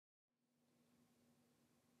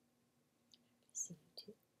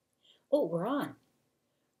Oh, we're on.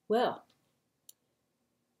 Well,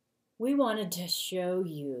 we wanted to show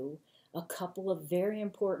you a couple of very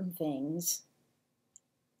important things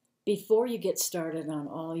before you get started on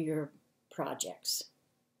all your projects.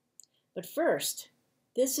 But first,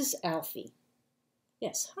 this is Alfie.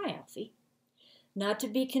 Yes, hi Alfie. Not to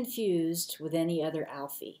be confused with any other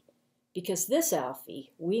Alfie, because this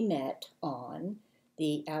Alfie we met on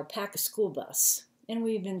the Alpaca school bus, and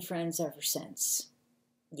we've been friends ever since.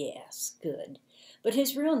 Yes, good. But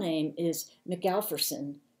his real name is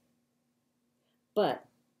McAlferson, but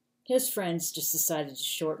his friends just decided to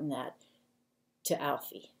shorten that to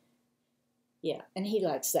Alfie. Yeah, and he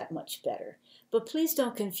likes that much better. But please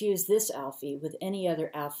don't confuse this Alfie with any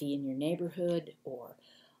other Alfie in your neighborhood or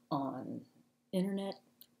on internet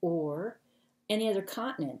or any other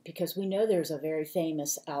continent, because we know there's a very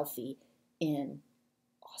famous Alfie in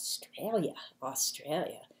Australia.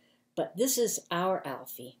 But this is our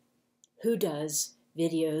Alfie, who does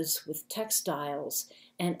videos with textiles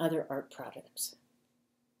and other art products.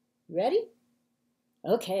 Ready?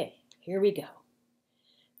 Okay, here we go.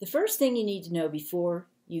 The first thing you need to know before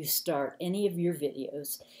you start any of your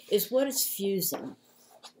videos is what is fusing.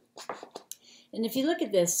 And if you look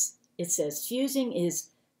at this, it says fusing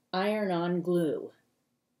is iron-on glue.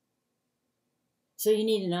 So you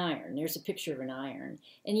need an iron. There's a picture of an iron.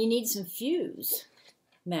 And you need some fuse.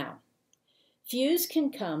 Now, fuse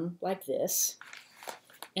can come like this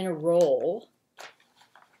in a roll.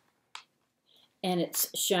 And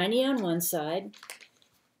it's shiny on one side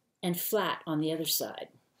and flat on the other side.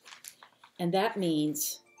 And that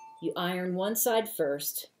means you iron one side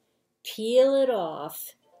first, peel it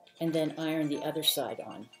off, and then iron the other side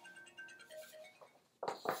on.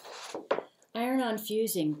 Iron-on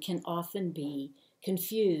fusing can often be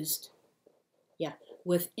confused,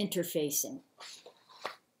 with interfacing.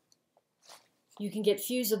 You can get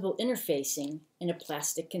fusible interfacing in a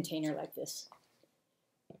plastic container like this,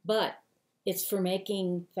 but it's for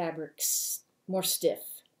making fabrics more stiff,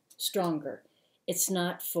 stronger. It's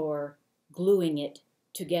not for gluing it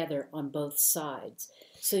together on both sides.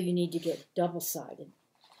 So you need to get double-sided.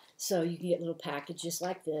 So you can get little packages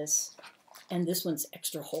like this, and this one's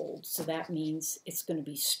extra hold. So that means it's going to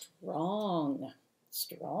be strong.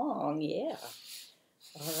 Strong, yeah.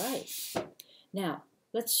 All right. Now,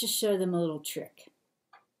 let's just show them a little trick.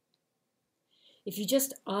 If you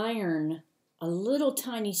just iron a little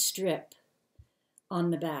tiny strip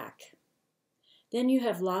on the back, then you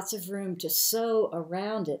have lots of room to sew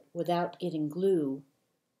around it without getting glue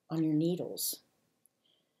on your needles.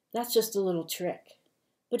 That's just a little trick.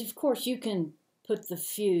 But of course you can put the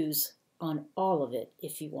fuse on all of it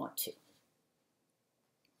if you want to.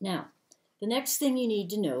 Now, the next thing you need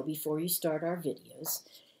to know before you start our videos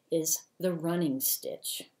is the running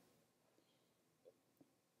stitch.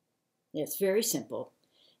 It's very simple.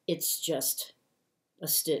 It's just a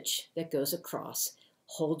stitch that goes across,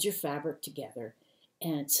 holds your fabric together,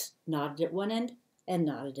 and it's knotted at one end and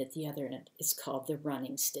knotted at the other end. It's called the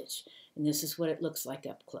running stitch, and this is what it looks like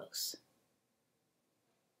up close.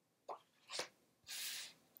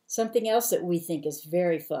 Something else that we think is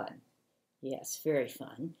very fun, yes, very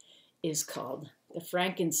fun, is called the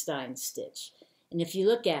Frankenstein stitch. And if you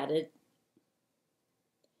look at it,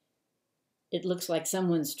 it looks like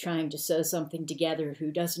someone's trying to sew something together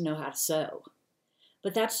who doesn't know how to sew.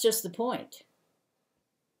 But that's just the point.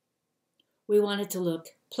 We want it to look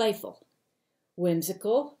playful,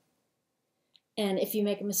 whimsical, and if you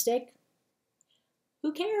make a mistake,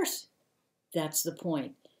 who cares? That's the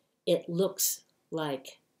point. It looks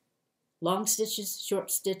like long stitches,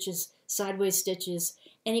 short stitches, sideways stitches,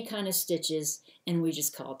 any kind of stitches, and we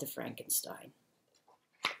just call it the Frankenstein.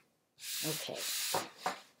 Okay.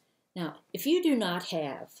 Now, if you do not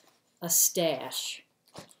have a stash,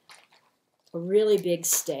 a really big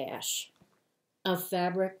stash of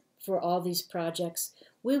fabric for all these projects,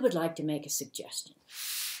 we would like to make a suggestion.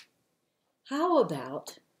 How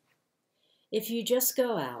about if you just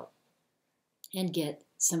go out and get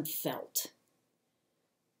some felt?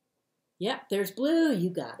 Yep, there's blue.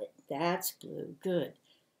 You got it. That's blue. Good.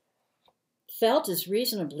 Felt is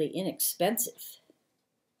reasonably inexpensive.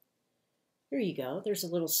 Here you go. There's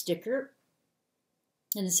a little sticker,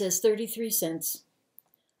 and it says 33 cents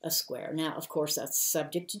a square. Now, of course, that's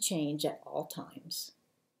subject to change at all times.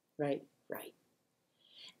 Right.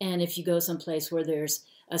 And if you go someplace where there's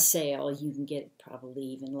a sale, you can get probably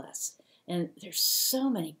even less. And there's so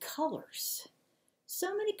many colors.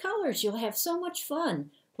 So many colors. You'll have so much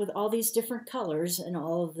fun with all these different colors and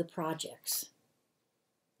all of the projects.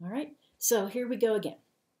 All right, so here we go again.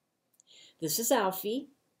 This is Alfie,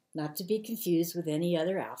 not to be confused with any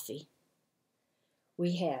other Alfie.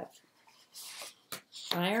 We have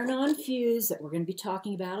iron-on fuse that we're going to be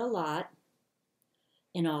talking about a lot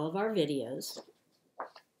in all of our videos.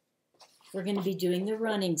 We're going to be doing the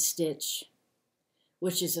running stitch,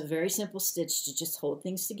 which is a very simple stitch to just hold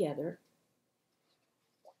things together.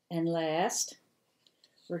 And last,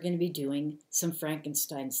 we're going to be doing some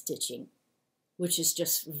Frankenstein stitching, which is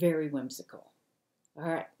just very whimsical. All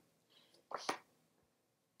right.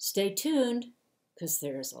 Stay tuned, because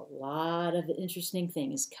there's a lot of interesting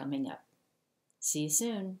things coming up. See you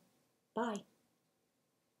soon. Bye.